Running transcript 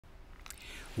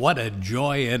What a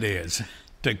joy it is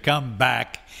to come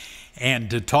back and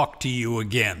to talk to you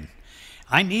again.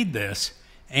 I need this,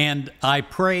 and I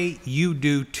pray you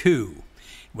do too.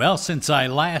 Well, since I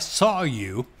last saw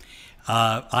you,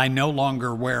 I no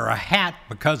longer wear a hat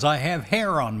because I have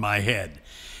hair on my head.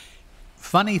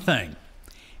 Funny thing,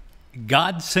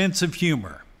 God's sense of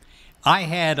humor. I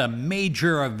had a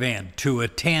major event to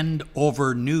attend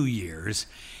over New Year's,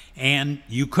 and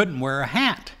you couldn't wear a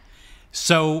hat.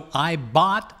 So I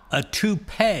bought a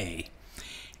toupee,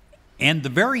 and the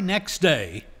very next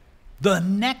day,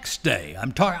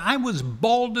 I was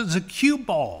bald as a cue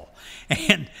ball.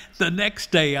 And the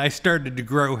next day I started to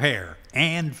grow hair,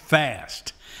 and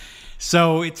fast.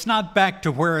 So it's not back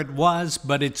to where it was,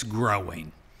 but it's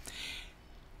growing.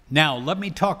 Now, let me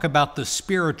talk about the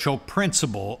spiritual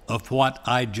principle of what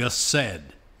I just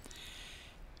said.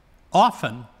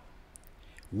 Often,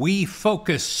 we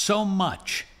focus so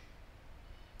much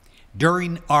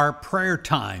during our prayer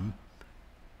time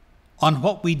on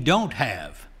what we don't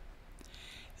have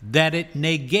that it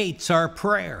negates our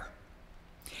prayer,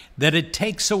 that it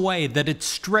takes away, that it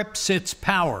strips its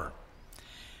power.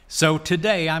 So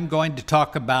today I'm going to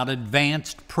talk about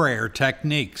advanced prayer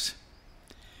techniques.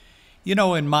 You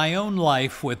know, in my own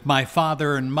life with my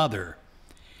father and mother,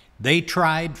 they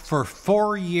tried for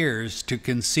 4 years to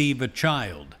conceive a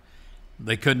child.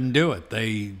 They couldn't do it.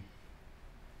 They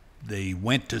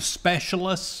went to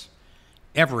specialists,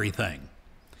 everything.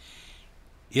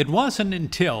 It wasn't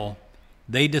until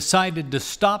they decided to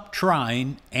stop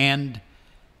trying and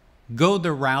go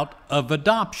the route of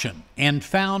adoption and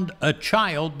found a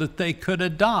child that they could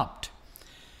adopt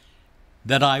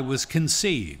that I was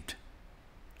conceived.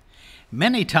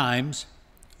 Many times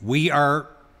we are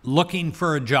looking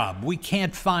for a job. We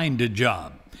can't find a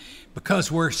job because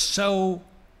we're so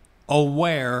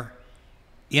aware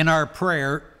in our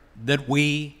prayer that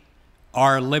we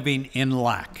are living in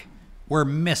lack. We're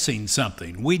missing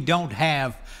something. We don't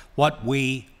have what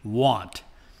we want.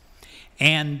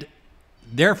 And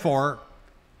therefore,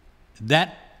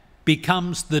 that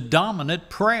becomes the dominant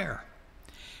prayer,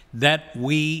 that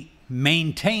we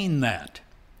maintain that.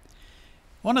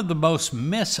 One of the most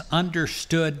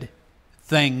misunderstood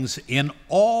things in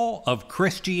all of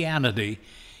Christianity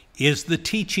is the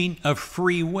teaching of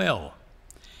free will,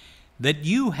 that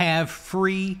you have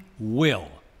free will.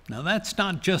 Now, that's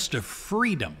not just a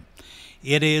freedom.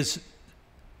 It is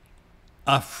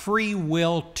a free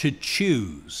will to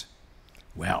choose.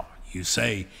 Well, you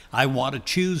say, I want to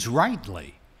choose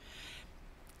rightly.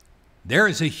 There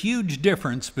is a huge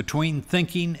difference between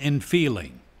thinking and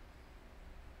feeling.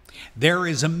 There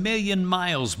is 1,000,000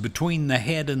 miles between the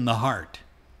head and the heart.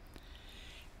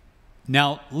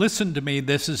 Now, listen to me,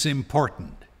 this is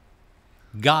important.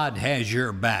 God has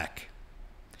your back.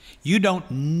 You don't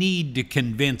need to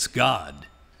convince God.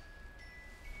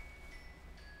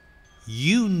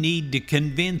 You need to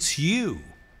convince you.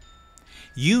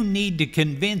 You need to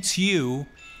convince you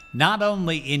not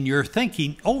only in your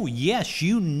thinking, oh yes,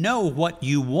 you know what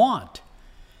you want,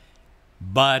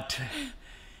 but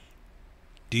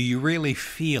do you really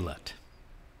feel it?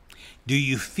 Do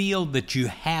you feel that you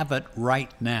have it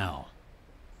right now?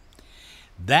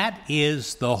 That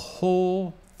is the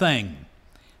whole thing.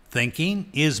 Thinking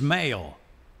is male.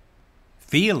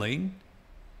 Feeling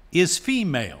is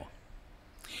female.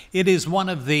 It is one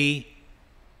of the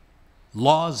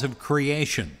laws of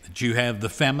creation that you have the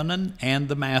feminine and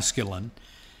the masculine,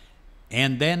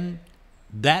 and then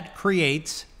that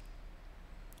creates,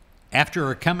 after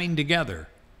a coming together,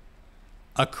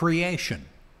 a creation.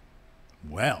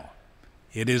 Well,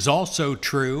 it is also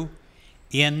true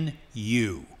in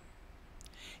you.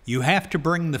 You have to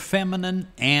bring the feminine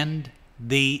and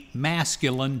the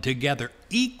masculine together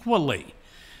equally,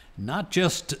 not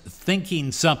just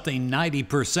thinking something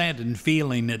 90% and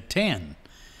feeling it 10%.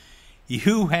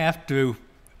 You have to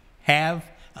have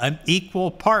an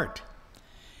equal part.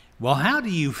 Well, how do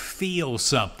you feel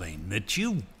something that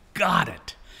you got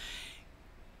it?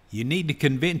 You need to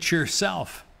convince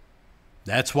yourself.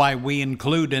 That's why we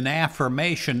include an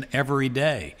affirmation every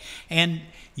day. And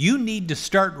you need to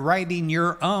start writing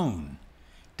your own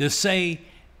to say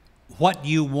what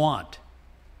you want.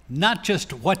 Not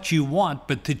just what you want,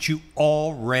 but that you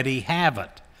already have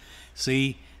it.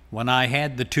 See, when I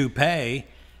had the toupee,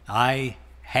 I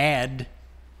had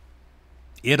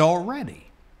it already.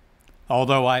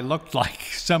 Although I looked like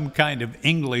some kind of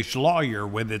English lawyer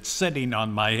with it sitting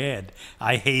on my head,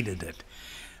 I hated it.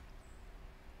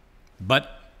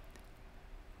 But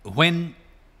when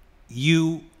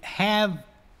you have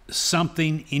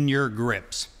something in your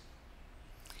grips,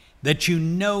 that you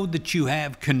know that you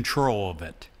have control of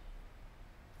it,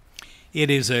 it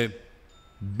is a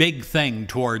big thing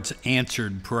towards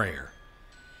answered prayer.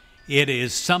 It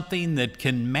is something that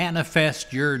can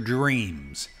manifest your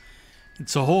dreams.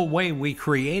 It's the whole way we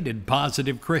created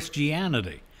positive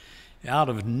Christianity. Out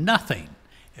of nothing.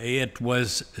 It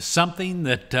was something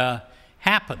that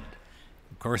happened.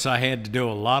 Of course, I had to do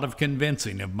a lot of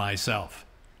convincing of myself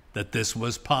that this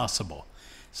was possible.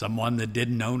 Someone that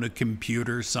didn't own a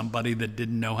computer, somebody that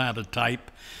didn't know how to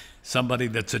type, somebody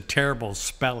that's a terrible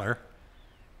speller.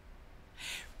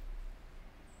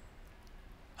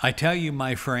 I tell you,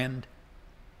 my friend,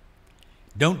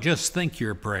 don't just think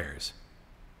your prayers.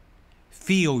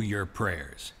 Feel your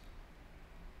prayers.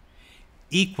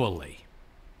 Equally,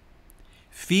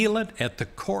 feel it at the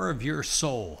core of your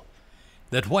soul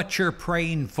that what you're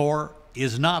praying for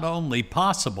is not only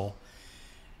possible,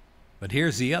 but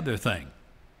here's the other thing,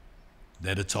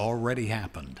 that it's already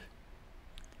happened.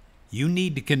 You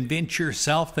need to convince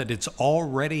yourself that it's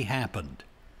already happened,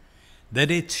 that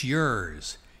it's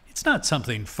yours. It's not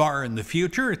something far in the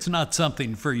future. It's not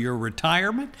something for your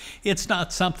retirement. It's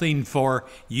not something for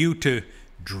you to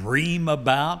dream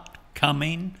about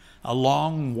coming a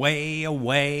long way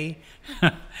away.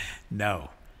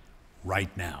 No,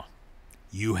 right now.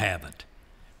 You have it.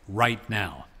 Right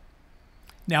now.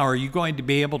 Now, are you going to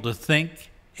be able to think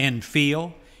and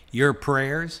feel your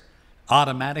prayers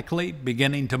automatically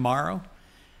beginning tomorrow?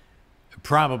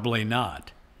 Probably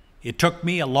not. It took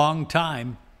me a long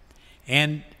time,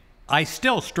 and I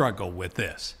still struggle with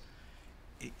this.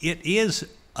 It is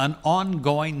an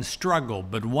ongoing struggle,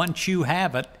 but once you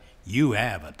have it, you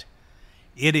have it.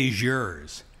 It is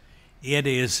yours. It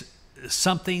is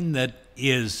something that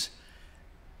is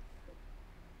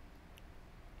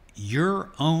your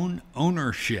own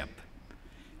ownership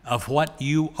of what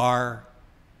you are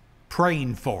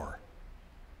praying for.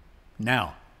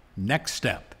 Now, next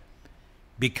step,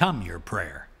 become your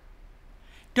prayer.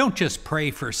 Don't just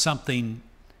pray for something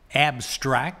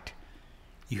abstract.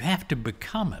 You have to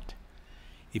become it.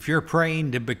 If you're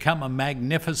praying to become a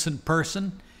magnificent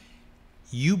person,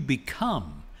 you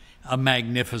become a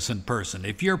magnificent person.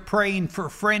 If you're praying for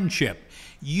friendship,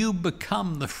 you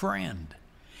become the friend.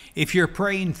 If you're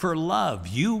praying for love,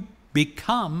 you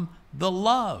become the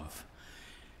love.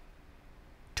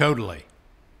 Totally.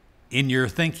 In your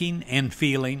thinking and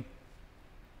feeling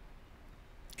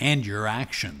and your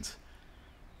actions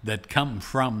that come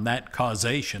from that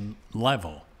causation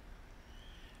level.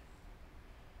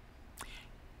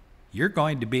 You're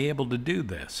going to be able to do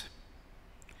this.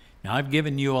 Now, I've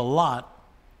given you a lot,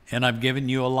 and I've given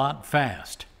you a lot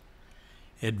fast.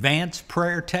 Advanced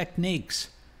prayer techniques.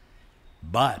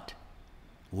 But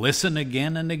listen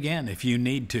again and again if you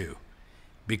need to,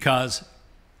 because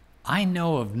I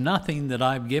know of nothing that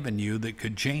I've given you that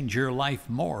could change your life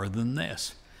more than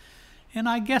this. And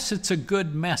I guess it's a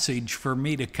good message for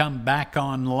me to come back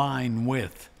online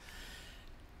with.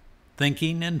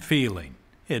 Thinking and feeling.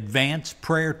 Advanced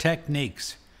prayer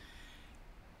techniques.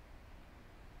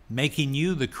 Making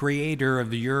you the creator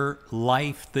of your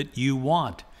life that you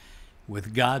want,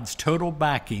 with God's total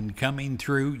backing coming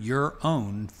through your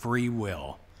own free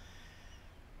will.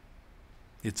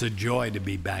 It's a joy to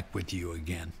be back with you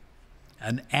again.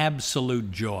 An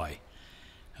absolute joy.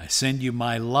 I send you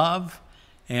my love,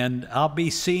 and I'll be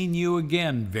seeing you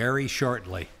again very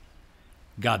shortly.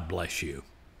 God bless you.